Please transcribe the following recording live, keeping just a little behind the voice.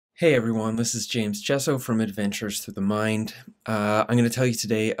Hey everyone, this is James Gesso from Adventures Through the Mind. I'm going to tell you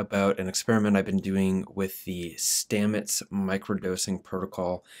today about an experiment I've been doing with the Stamets Microdosing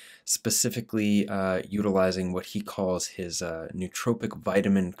Protocol, specifically utilizing what he calls his nootropic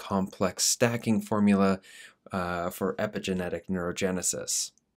vitamin complex stacking formula for epigenetic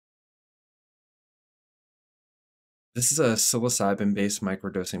neurogenesis. This is a psilocybin-based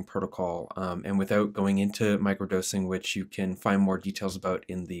microdosing protocol, and without going into microdosing, which you can find more details about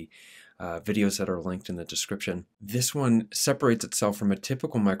in the videos that are linked in the description, this one separates itself from a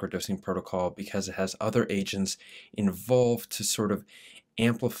typical microdosing protocol because it has other agents involved to sort of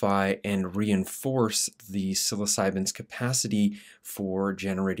amplify and reinforce the psilocybin's capacity for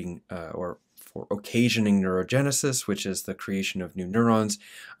generating or for occasioning neurogenesis, which is the creation of new neurons,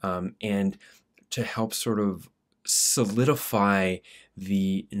 and to help sort of solidify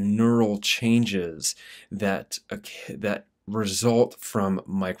the neural changes that result from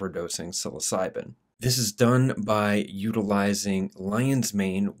microdosing psilocybin. This is done by utilizing lion's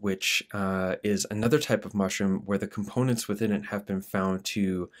mane, which is another type of mushroom where the components within it have been found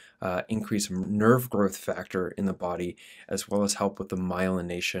to increase nerve growth factor in the body, as well as help with the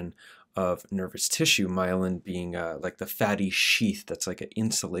myelination of nervous tissue, myelin being like the fatty sheath that's like an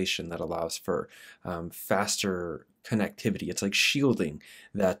insulation that allows for faster connectivity. It's like shielding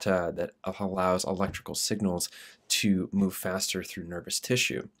that allows electrical signals to move faster through nervous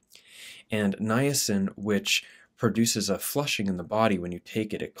tissue. And niacin, which produces a flushing in the body when you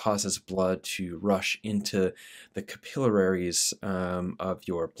take it, it causes blood to rush into the capillaries of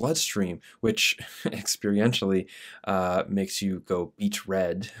your bloodstream, which experientially makes you go beet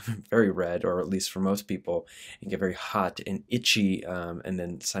red, very red, or at least for most people, and get very hot and itchy, and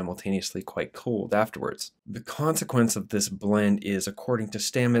then simultaneously quite cold afterwards. The consequence of this blend is, according to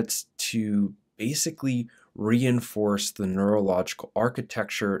Stamets, to basically reinforce the neurological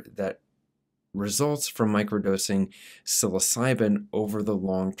architecture that results from microdosing psilocybin over the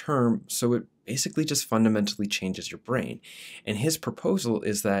long term, so it basically just fundamentally changes your brain. And his proposal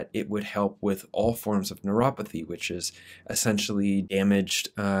is that it would help with all forms of neuropathy, which is essentially damaged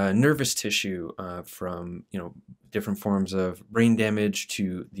nervous tissue from different forms of brain damage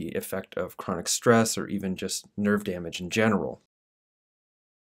to the effect of chronic stress or even just nerve damage in general.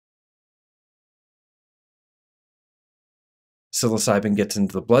 Psilocybin gets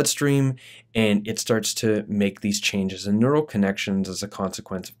into the bloodstream and it starts to make these changes in neural connections as a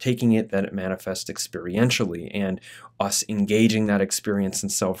consequence of taking it, that it manifests experientially, and us engaging that experience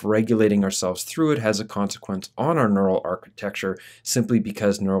and self-regulating ourselves through it has a consequence on our neural architecture, simply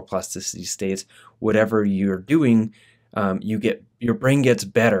because neuroplasticity states whatever you're doing, your brain gets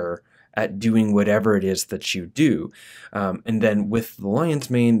better at doing whatever it is that you do. And then with the lion's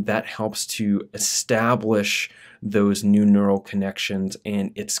mane, that helps to establish those new neural connections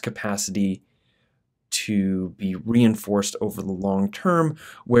and its capacity to be reinforced over the long term,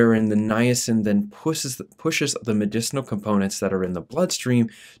 wherein the niacin then pushes the medicinal components that are in the bloodstream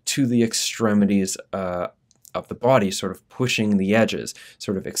to the extremities of the body, sort of pushing the edges,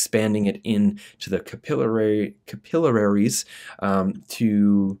 sort of expanding it into the capillaries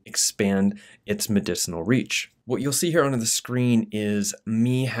to expand its medicinal reach. What you'll see here on the screen is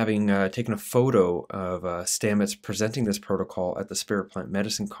me having taken a photo of Stamets presenting this protocol at the Spirit Plant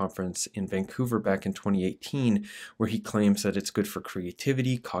Medicine Conference in Vancouver back in 2018, where he claims that it's good for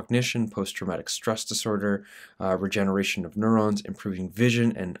creativity, cognition, post-traumatic stress disorder, regeneration of neurons, improving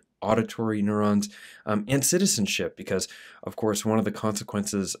vision and auditory neurons, and citizenship, because of course one of the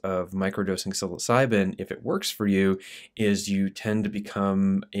consequences of microdosing psilocybin, if it works for you, is you tend to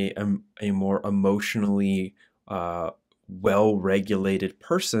become a more emotionally well-regulated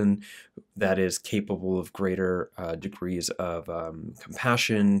person that is capable of greater degrees of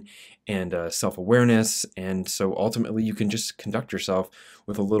compassion and self-awareness, and so ultimately you can just conduct yourself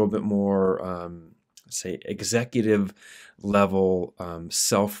with a little bit more say executive level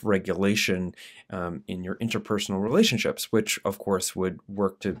self-regulation in your interpersonal relationships, which of course would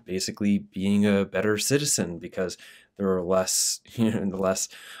work to basically being a better citizen, because there are less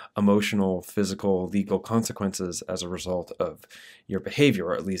emotional, physical, legal consequences as a result of your behavior,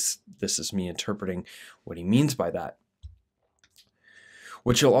 or at least this is me interpreting what he means by that.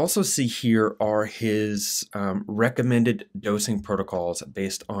 What you'll also see here are his recommended dosing protocols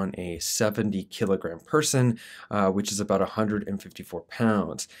based on a 70 kilogram person, which is about 154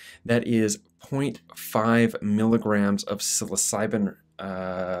 pounds. That is 0.5 milligrams of psilocybin,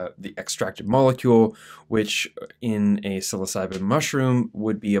 the extracted molecule, which in a psilocybin mushroom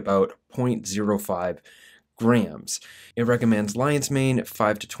would be about 0.05 grams. It recommends lion's mane at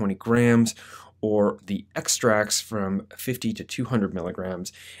 5 to 20 grams, or the extracts from 50 to 200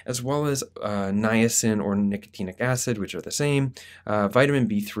 milligrams, as well as niacin or nicotinic acid, which are the same, vitamin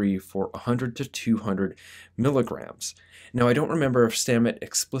B3 for 100 to 200 milligrams. Now, I don't remember if Stamets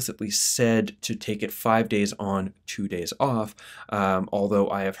explicitly said to take it 5 days on, 2 days off, although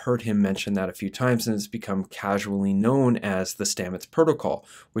I have heard him mention that a few times, and it's become casually known as the Stamets protocol,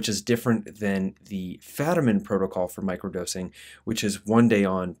 which is different than the Fadiman protocol for microdosing, which is 1 day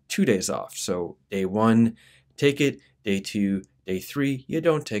on, 2 days off. So day 1, take it; day 2, day 3, you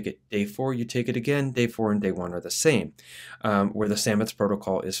don't take it; day 4, you take it again. Day 4 and day 1 are the same, where the Stamets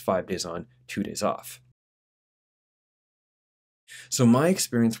protocol is 5 days on, 2 days off. So my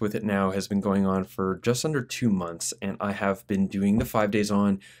experience with it now has been going on for just under 2 months, and I have been doing the 5 days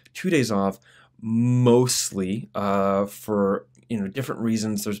on, 2 days off, mostly for different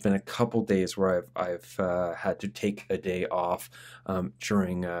reasons. There's been a couple days where I've had to take a day off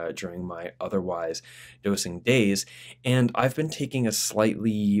during my otherwise dosing days, and I've been taking a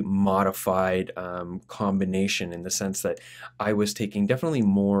slightly modified combination, in the sense that I was taking definitely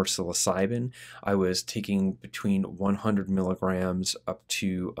more psilocybin. I was taking between 100 milligrams up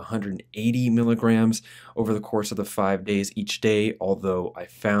to 180 milligrams over the course of the 5 days each day, although I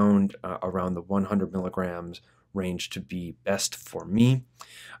found around the 100 milligrams range to be best for me.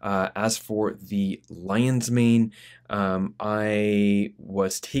 As for the lion's mane, I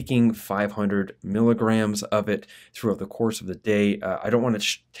was taking 500 milligrams of it throughout the course of the day. I don't want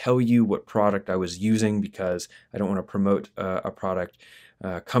to tell you what product I was using, because I don't want to promote a product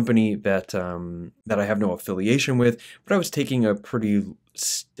company that I have no affiliation with, but I was taking a pretty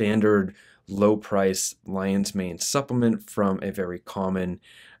standard low price lion's mane supplement from a very common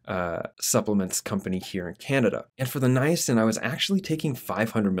supplements company here in Canada. And for the niacin, I was actually taking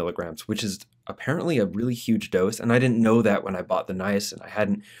 500 milligrams, which is apparently a really huge dose. And I didn't know that when I bought the niacin. I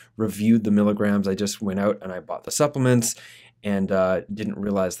hadn't reviewed the milligrams. I just went out and I bought the supplements, and didn't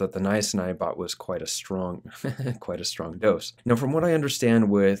realize that the niacin I bought was quite a strong, quite a strong dose. Now, from what I understand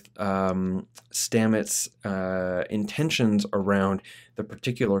with Stamets' intentions around the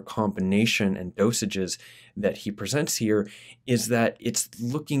particular combination and dosages that he presents here, is that it's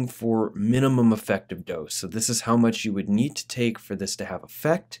looking for minimum effective dose. So this is how much you would need to take for this to have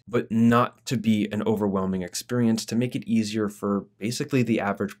effect, but not to be an overwhelming experience, to make it easier for basically the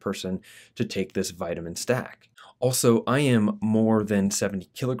average person to take this vitamin stack. Also, I am more than 70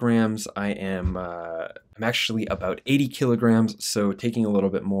 kilograms. I'm actually about 80 kilograms, so taking a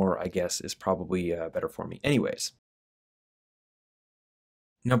little bit more, I guess, is probably better for me. Anyways.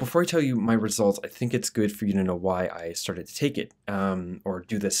 Now, before I tell you my results, I think it's good for you to know why I started to take it, or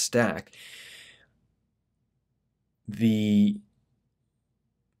do this stack. The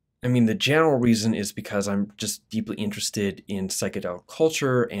general reason is because I'm just deeply interested in psychedelic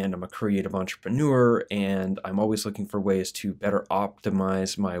culture, and I'm a creative entrepreneur, and I'm always looking for ways to better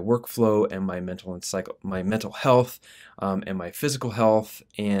optimize my workflow and my mental health, and my physical health,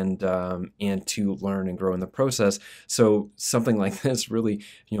 and to learn and grow in the process. So something like this really,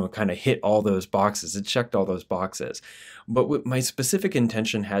 kind of hit all those boxes. It checked all those boxes. But what my specific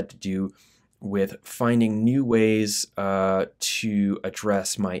intention had to do with finding new ways to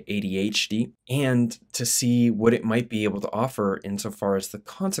address my ADHD, and to see what it might be able to offer insofar as the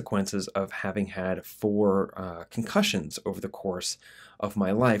consequences of having had 4 concussions over the course of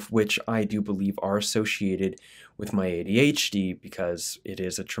my life, which I do believe are associated with my ADHD, because it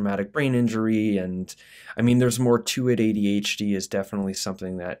is a traumatic brain injury. And there's more to it. ADHD is definitely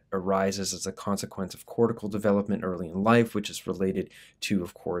something that arises as a consequence of cortical development early in life, which is related to,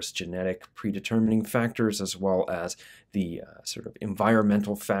 of course, genetic predetermining factors, as well as the sort of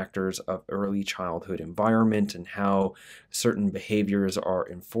environmental factors of early childhood environment, and how certain behaviors are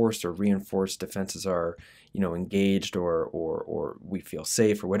enforced or reinforced, defenses are engaged, or we feel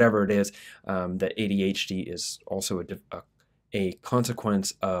safe, or whatever it is. That ADHD is also a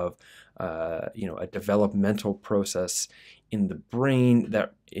consequence of a developmental process in the brain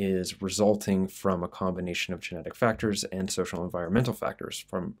that is resulting from a combination of genetic factors and social environmental factors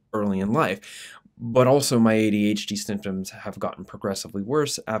from early in life. But also, my ADHD symptoms have gotten progressively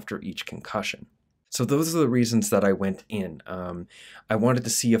worse after each concussion. So those are the reasons that I went in. I wanted to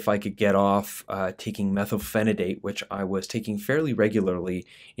see if I could get off taking methylphenidate, which I was taking fairly regularly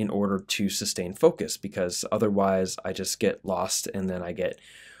in order to sustain focus, because otherwise I just get lost, and then I get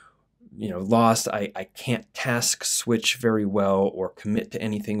lost. I can't task switch very well or commit to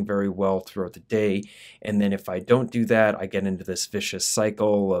anything very well throughout the day. And then if I don't do that, I get into this vicious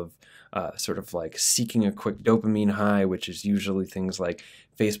cycle of sort of like seeking a quick dopamine high, which is usually things like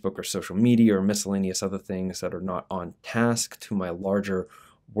Facebook or social media or miscellaneous other things that are not on task to my larger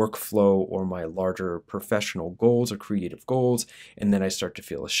workflow or my larger professional goals or creative goals. And then I start to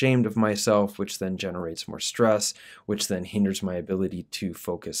feel ashamed of myself, which then generates more stress, which then hinders my ability to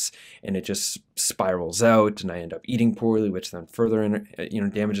focus. And it just spirals out, and I end up eating poorly, which then further,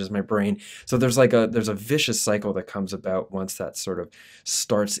 damages my brain. So there's a vicious cycle that comes about once that sort of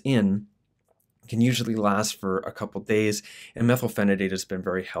starts in. Can usually last for a couple days, and methylphenidate has been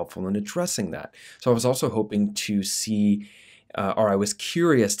very helpful in addressing that. So I was also hoping to see, or I was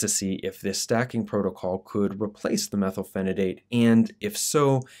curious to see if this stacking protocol could replace the methylphenidate, and if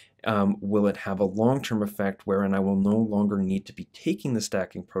so, will it have a long-term effect wherein I will no longer need to be taking the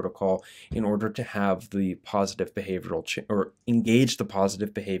stacking protocol in order to have the positive behavioral or engage the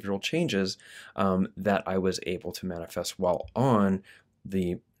positive behavioral changes that I was able to manifest while on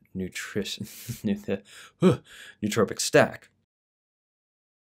the nootropic stack.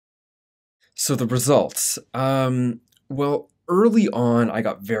 So the results, well, early on, I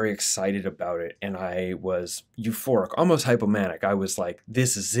got very excited about it, and I was euphoric, almost hypomanic. I was like,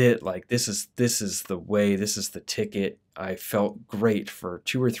 this is it. Like, this is the way, this is the ticket. I felt great for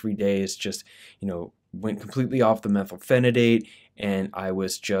 2 or 3 days, just, went completely off the methylphenidate, and I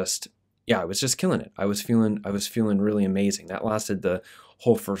was just killing it. I was feeling really amazing. That lasted the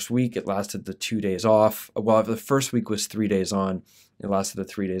whole first week. It lasted the 2 days off. Well, the first week was 3 days on. It lasted the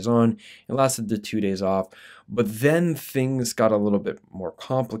 3 days on. It lasted the 2 days off. But then things got a little bit more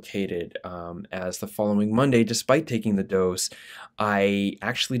complicated as the following Monday, despite taking the dose, I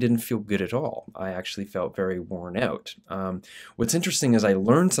actually didn't feel good at all. I actually felt very worn out. What's interesting is I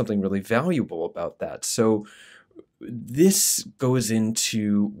learned something really valuable about that. So this goes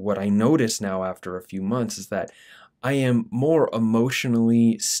into what I notice now after a few months, is that I am more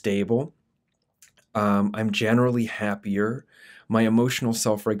emotionally stable. I'm generally happier. My emotional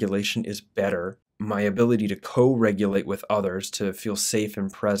self-regulation is better. My ability to co-regulate with others, to feel safe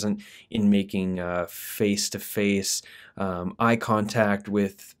and present in making face-to-face eye contact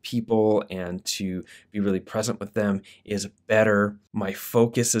with people and to be really present with them is better. My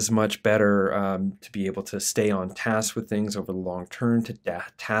focus is much better, to be able to stay on task with things over the long term, to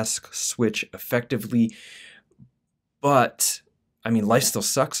task switch effectively. But I mean, life still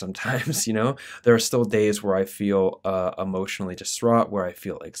sucks sometimes, There are still days where I feel emotionally distraught, where I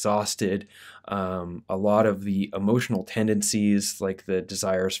feel exhausted. A lot of the emotional tendencies, like the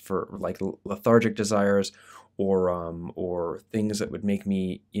desires for, like lethargic desires, or things that would make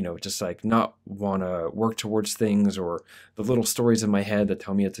me, just like not want to work towards things, or the little stories in my head that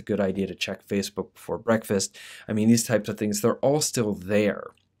tell me it's a good idea to check Facebook before breakfast. I mean, these types of things, they're all still there,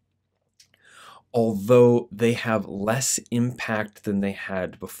 although they have less impact than they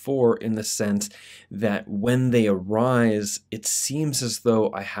had before, in the sense that when they arise, it seems as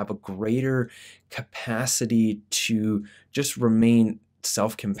though I have a greater capacity to just remain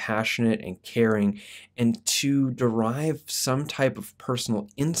self-compassionate and caring, and to derive some type of personal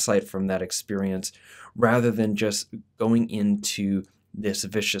insight from that experience, rather than just going into this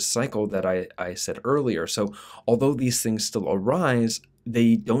vicious cycle that I said earlier. So although these things still arise,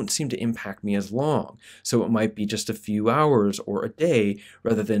 they don't seem to impact me as long. So it might be just a few hours or a day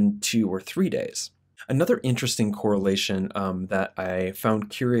rather than 2 or 3 days. Another interesting correlation that I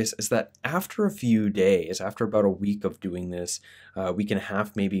found curious is that after a few days, after about a week of doing this, week and a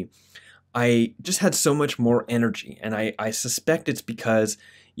half maybe, I just had so much more energy. And I suspect it's because,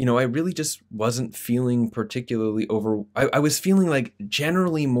 I really just wasn't feeling particularly I was feeling like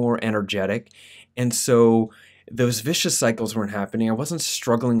generally more energetic. And so those vicious cycles weren't happening. I wasn't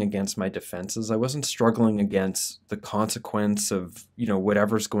struggling against my defenses. I wasn't struggling against the consequence of,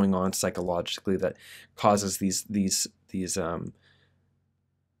 whatever's going on psychologically that causes these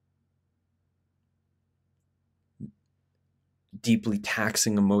deeply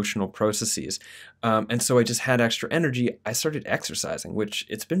taxing emotional processes. And so I just had extra energy. I started exercising, which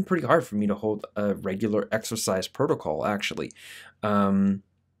it's been pretty hard for me to hold a regular exercise protocol, actually.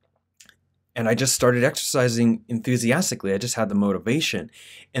 And I just started exercising enthusiastically. I just had the motivation.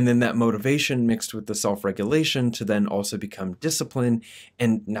 And then that motivation mixed with the self-regulation to then also become discipline.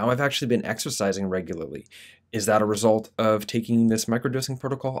 And now I've actually been exercising regularly. Is that a result of taking this microdosing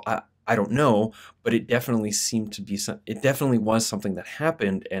protocol? I don't know, but it definitely seemed to be it definitely was something that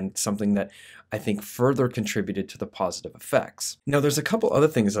happened, and something that I think further contributed to the positive effects. Now, there's a couple other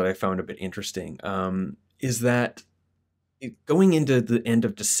things that I found a bit interesting. Is that going into the end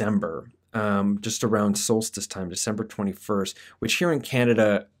of December, just around solstice time, December 21st, which here in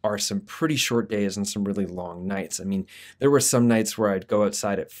Canada are some pretty short days and some really long nights. I mean, there were some nights where I'd go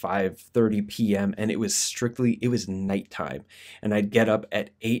outside at 5:30 p.m. and it was nighttime. And I'd get up at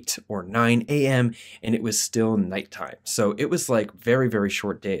 8 or 9 a.m. and it was still nighttime. So it was like very, very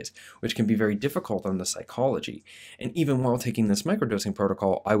short days, which can be very difficult on the psychology. And even while taking this microdosing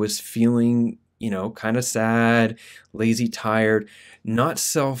protocol, I was feeling, kind of sad, lazy, tired, not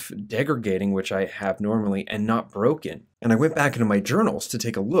self-degrading, which I have normally, and not broken. And I went back into my journals to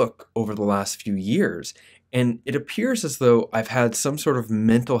take a look over the last few years, and it appears as though I've had some sort of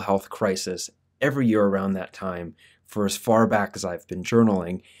mental health crisis every year around that time for as far back as I've been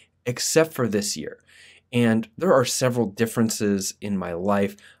journaling, except for this year. And there are several differences in my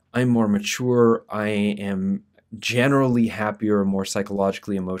life. I'm more mature. I am generally happier, more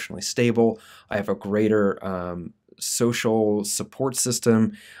psychologically, emotionally stable. I have a greater social support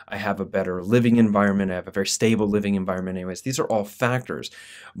system. I have a better living environment. I have a very stable living environment. Anyways, these are all factors.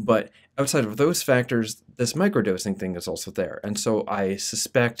 But outside of those factors, this microdosing thing is also there. And so I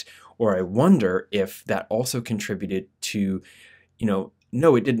suspect, or I wonder if that also contributed to,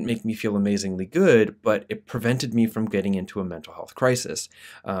 no, it didn't make me feel amazingly good, but it prevented me from getting into a mental health crisis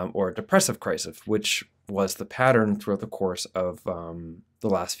or a depressive crisis, which was the pattern throughout the course of the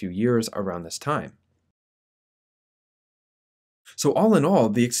last few years around this time. So all in all,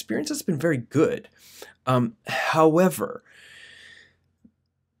 the experience has been very good. However,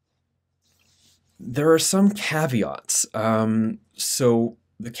 there are some caveats. So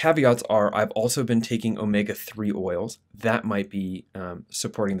the caveats are I've also been taking omega-3 oils. That might be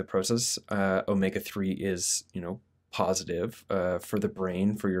supporting the process. Omega-3 is, positive for the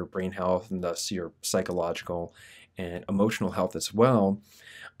brain, for your brain health, and thus your psychological and emotional health as well.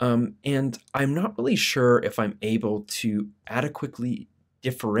 And I'm not really sure if I'm able to adequately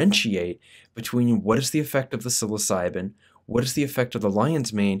differentiate between what is the effect of the psilocybin, what is the effect of the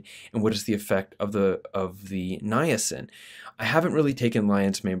lion's mane, and what is the effect of the niacin. I haven't really taken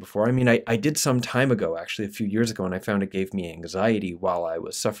lion's mane before. I mean, I did some time ago, actually a few years ago, and I found it gave me anxiety while I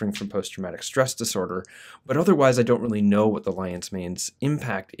was suffering from post-traumatic stress disorder. But otherwise, I don't really know what the lion's mane's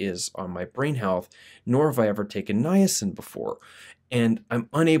impact is on my brain health, nor have I ever taken niacin before. And I'm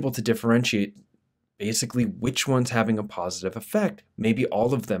unable to differentiate basically which one's having a positive effect. Maybe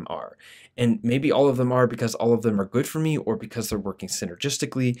all of them are. And maybe all of them are because all of them are good for me or because they're working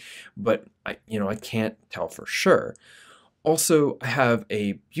synergistically, but I can't tell for sure. Also, I have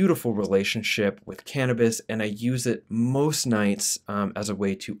a beautiful relationship with cannabis, and I use it most nights as a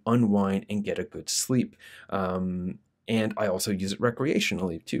way to unwind and get a good sleep. And I also use it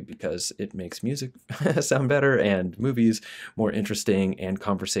recreationally too, because it makes music sound better and movies more interesting and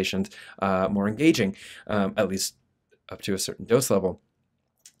conversations more engaging, at least up to a certain dose level.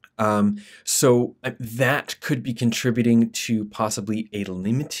 So that could be contributing to possibly a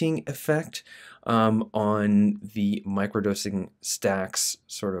limiting effect on the microdosing stack's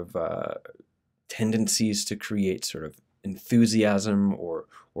sort of tendencies to create sort of enthusiasm or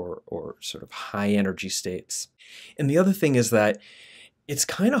sort of high energy states. And the other thing is that it's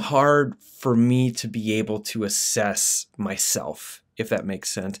kind of hard for me to be able to assess myself, if that makes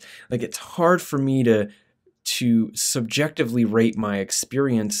sense. Like it's hard for me to subjectively rate my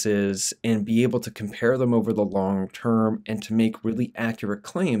experiences and be able to compare them over the long term and to make really accurate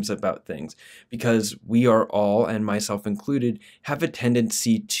claims about things, because we are all, and myself included, have a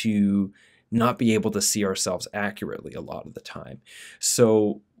tendency to not be able to see ourselves accurately a lot of the time.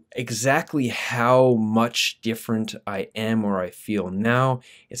 So exactly how much different I am or I feel now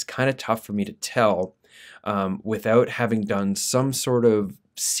is kind of tough for me to tell without having done some sort of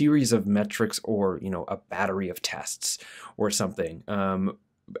series of metrics or a battery of tests or something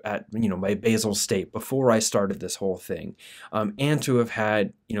at my basal state before I started this whole thing, and to have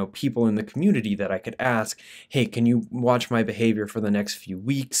had people in the community that I could ask, hey, can you watch my behavior for the next few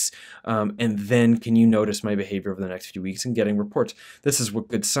weeks, and then can you notice my behavior over the next few weeks, and getting reports. This is what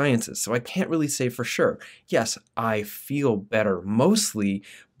good science is. So I can't really say for sure. Yes, I feel better mostly,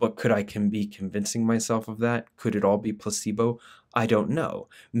 but could I be convincing myself of that? Could it all be placebo? I don't know.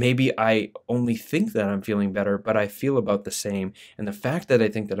 Maybe I only think that I'm feeling better, but I feel about the same. And the fact that I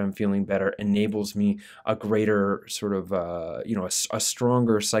think that I'm feeling better enables me a greater sort of, a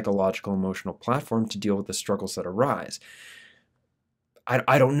stronger psychological, emotional platform to deal with the struggles that arise.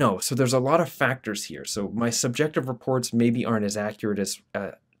 I don't know. So there's a lot of factors here. So my subjective reports maybe aren't as accurate as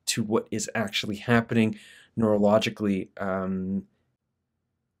to what is actually happening neurologically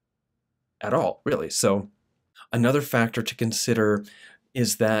at all, really. So another factor to consider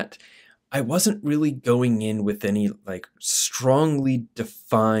is that I wasn't really going in with any like strongly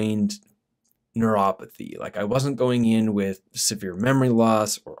defined neuropathy. Like I wasn't going in with severe memory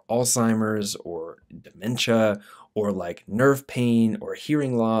loss or Alzheimer's or dementia or like nerve pain or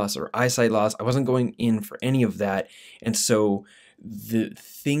hearing loss or eyesight loss. I wasn't going in for any of that. And so the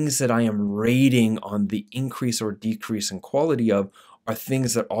things that I am rating on the increase or decrease in quality of are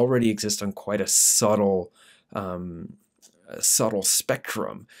things that already exist on quite a subtle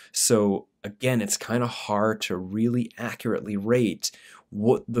spectrum. So again, it's kind of hard to really accurately rate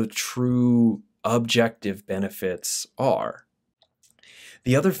what the true objective benefits are.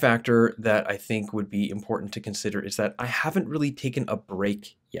 The other factor that I think would be important to consider is that I haven't really taken a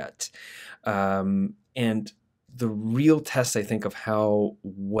break yet. And the real test, I think, of how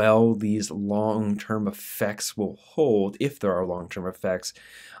well these long-term effects will hold, if there are long-term effects,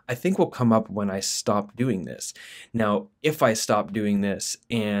 I think will come up when I stop doing this. Now, if I stop doing this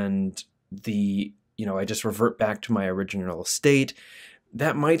and I just revert back to my original state,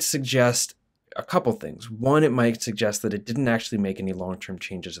 that might suggest a couple things. One, it might suggest that it didn't actually make any long-term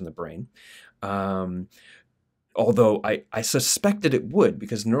changes in the brain. Although I suspected it would,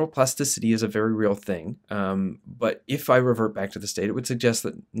 because neuroplasticity is a very real thing. But if I revert back to the state, it would suggest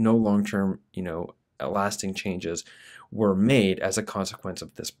that no long-term, lasting changes were made as a consequence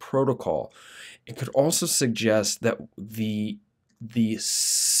of this protocol. It could also suggest that the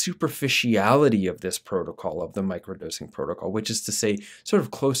superficiality of this protocol, of the microdosing protocol, which is to say sort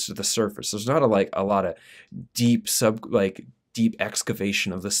of close to the surface. There's not a lot of deep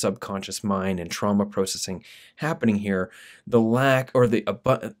excavation of the subconscious mind and trauma processing happening here. The lack or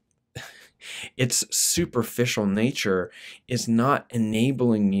its superficial nature is not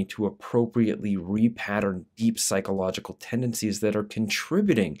enabling me to appropriately repattern deep psychological tendencies that are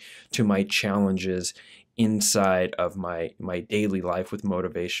contributing to my challenges inside of my daily life with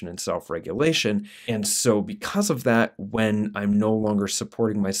motivation and self-regulation. And so because of that, when I'm no longer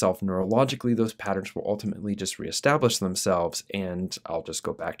supporting myself neurologically, those patterns will ultimately just reestablish themselves, and I'll just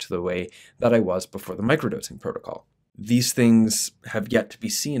go back to the way that I was before the microdosing protocol. These things have yet to be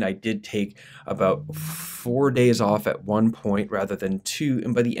seen. I did take about 4 days off at one point rather than 2.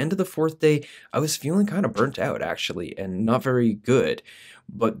 And by the end of the 4th day, I was feeling kind of burnt out, actually, and not very good.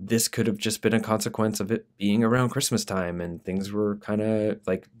 But this could have just been a consequence of it being around Christmas time, and things were kind of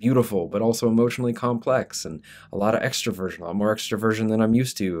like beautiful, but also emotionally complex, and a lot of extroversion, a lot more extroversion than I'm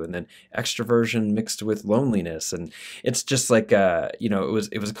used to. And then extroversion mixed with loneliness. And it's just like, it was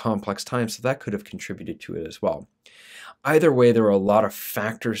a complex time. So that could have contributed to it as well. Either way, there are a lot of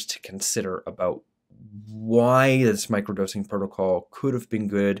factors to consider about why this microdosing protocol could have been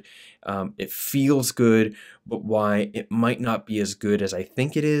good. It feels good, but why it might not be as good as I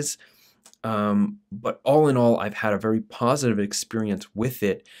think it is. But all in all, I've had a very positive experience with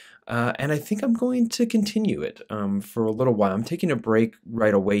it. And I think I'm going to continue it for a little while. I'm taking a break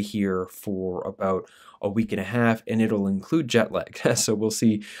right away here for about a week and a half, and it'll include jet lag. So we'll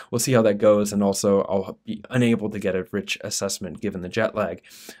see how that goes. And also I'll be unable to get a rich assessment given the jet lag.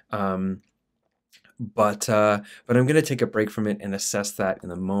 But I'm going to take a break from it and assess that in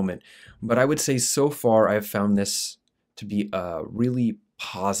a moment. But I would say so far I've found this to be a really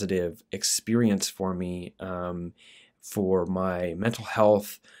positive experience for me, for my mental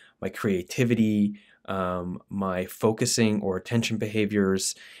health, my creativity, my focusing or attention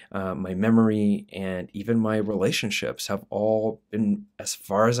behaviors, my memory, and even my relationships have all been, as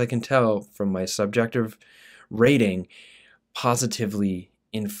far as I can tell from my subjective rating, positively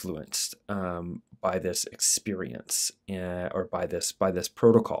influenced by this experience or by this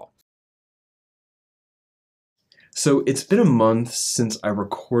protocol. So it's been a month since I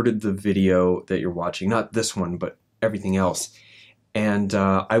recorded the video that you're watching, not this one, but everything else. And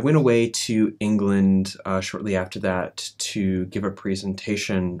I went away to England shortly after that to give a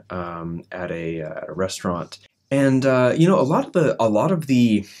presentation at a restaurant. And a lot of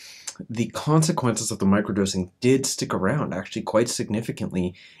the consequences of the microdosing did stick around actually quite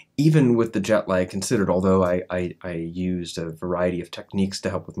significantly, even with the jet lag considered, although I used a variety of techniques to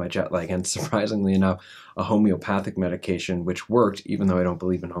help with my jet lag, and surprisingly enough, a homeopathic medication, which worked, even though I don't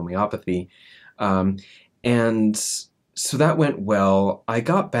believe in homeopathy. And so that went well. I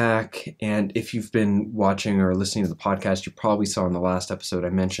got back, and if you've been watching or listening to the podcast, you probably saw in the last episode I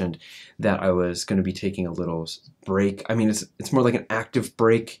mentioned that I was going to be taking a little break. I mean, it's more like an active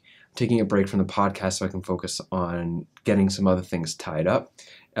break. I'm taking a break from the podcast so I can focus on getting some other things tied up,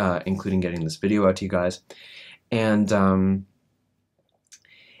 including getting this video out to you guys. And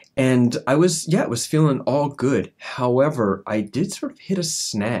I was feeling all good. However, I did sort of hit a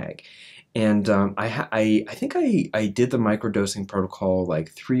snag. And I think I did the microdosing protocol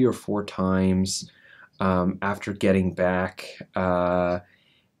like 3 or 4 times after getting back.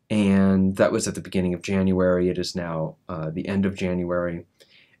 and that was at the beginning of January. It is now the end of January.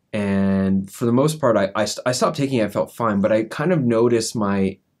 And for the most part, I stopped taking it. I felt fine, but I kind of noticed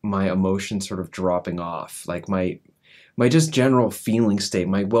my emotions sort of dropping off. Like my just general feeling state,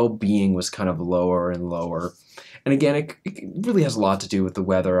 my well-being was kind of lower and lower. And again, it really has a lot to do with the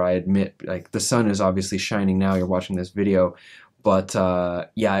weather. I admit, like the sun is obviously shining now. You're watching this video, but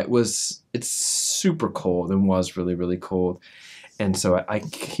yeah, it's super cold and was really, really cold. And so I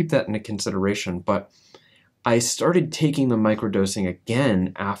keep that into consideration. But I started taking the microdosing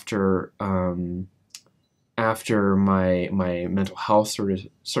again after my mental health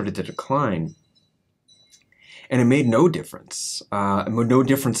started to decline, and it made no difference. No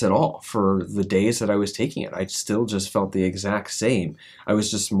difference at all for the days that I was taking it. I still just felt the exact same. I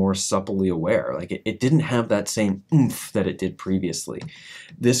was just more supplely aware. Like it didn't have that same oomph that it did previously.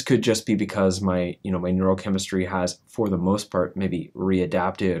 This could just be because my neurochemistry has, for the most part, maybe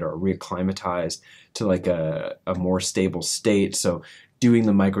readapted or reacclimatized to like a more stable state. So doing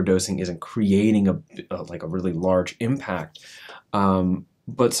the microdosing isn't creating a really large impact.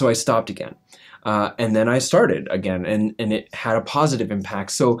 But so I stopped again. And then I started again, and it had a positive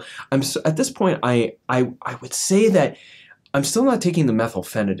impact. So at this point, I would say that I'm still not taking the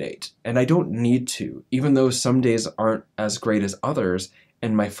methylphenidate, and I don't need to, even though some days aren't as great as others,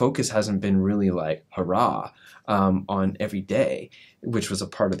 and my focus hasn't been really like hurrah on every day, which was a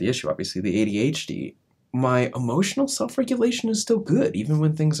part of the issue. Obviously, the ADHD. My emotional self-regulation is still good, even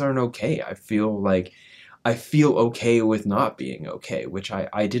when things aren't okay. I feel okay with not being okay, which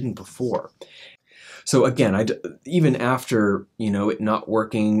I didn't before. So again, even after, it not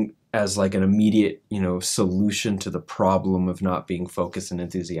working as like an immediate, solution to the problem of not being focused and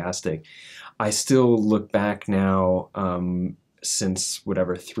enthusiastic, I still look back now, since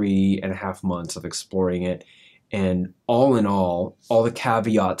whatever 3.5 months of exploring it, and all in all the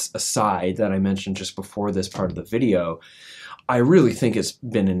caveats aside that I mentioned just before this part of the video, I really think it's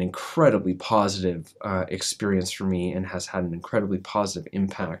been an incredibly positive experience for me, and has had an incredibly positive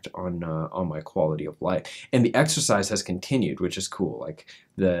impact on my quality of life. And the exercise has continued, which is cool. Like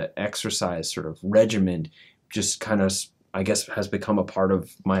the exercise sort of regimen just kind of, I guess, has become a part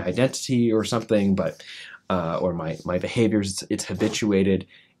of my identity or something, but or my behaviors. It's habituated,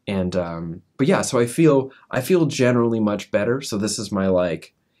 and but yeah. So I feel generally much better. So this is my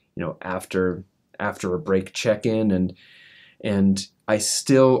after a break check-in, and I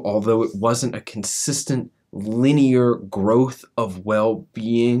still, although it wasn't a consistent linear growth of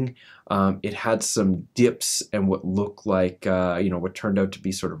well-being, it had some dips and what looked like, what turned out to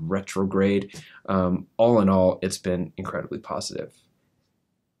be sort of retrograde. All in all, it's been incredibly positive.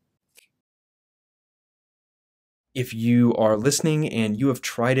 If you are listening and you have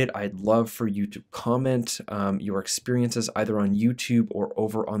tried it, I'd love for you to comment your experiences either on YouTube or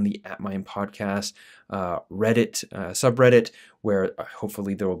over on the At Mine podcast Reddit subreddit, where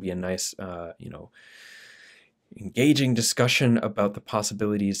hopefully there will be a nice, engaging discussion about the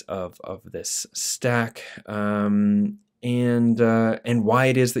possibilities of this stack. And why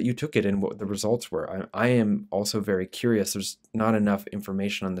it is that you took it and what the results were. I am also very curious. There's not enough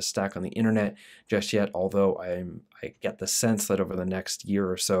information on the stack on the internet just yet, although I get the sense that over the next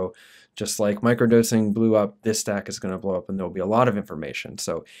year or so, just like microdosing blew up, this stack is going to blow up, and there'll be a lot of information.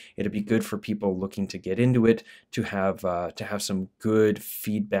 So it'd be good for people looking to get into it to have some good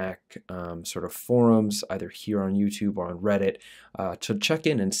feedback sort of forums, either here on YouTube or on Reddit, to check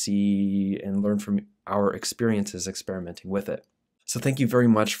in and see and learn from our experiences experimenting with it. So thank you very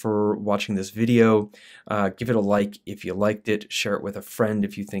much for watching this video. Give it a like if you liked it. Share it with a friend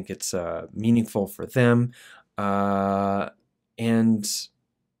if you think it's meaningful for them. And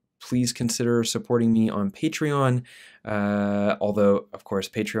please consider supporting me on Patreon. Although, of course,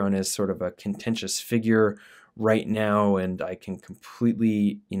 Patreon is sort of a contentious figure right now, and I can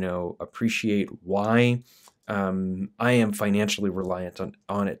completely, appreciate why. I am financially reliant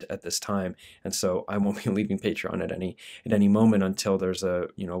on it at this time, and so I won't be leaving Patreon at any moment until there's a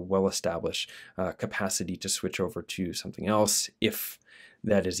well-established capacity to switch over to something else, if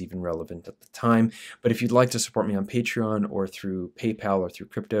that is even relevant at the time. But if you'd like to support me on Patreon or through PayPal or through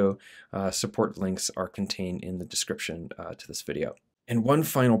crypto, support links are contained in the description to this video. And one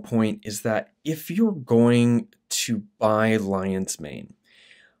final point is that if you're going to buy lion's mane,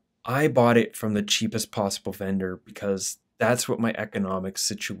 I bought it from the cheapest possible vendor because that's what my economic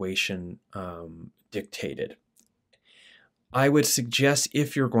situation dictated. I would suggest,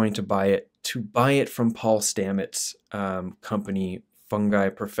 if you're going to buy it, to buy it from Paul Stamets' company, Fungi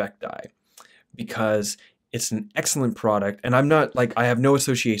Perfecti, because it's an excellent product. And I'm not I have no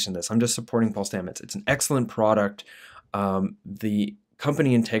association with this. I'm just supporting Paul Stamets. It's an excellent product. The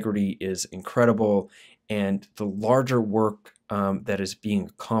company integrity is incredible, and the larger work that is being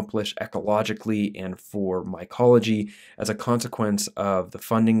accomplished ecologically and for mycology as a consequence of the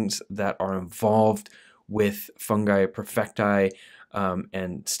fundings that are involved with fungi perfecti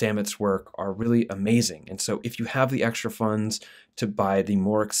and Stamets' work are really amazing. And so if you have the extra funds to buy the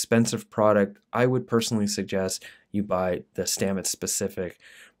more expensive product, I would personally suggest you buy the Stamets specific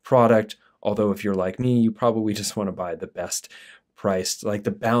product. Although if you're like me, you probably just want to buy the best priced, like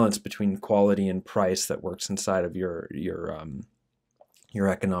the balance between quality and price that works inside of your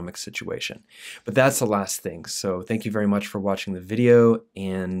economic situation. But that's the last thing. So thank you very much for watching the video,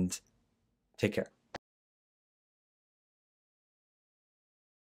 and take care.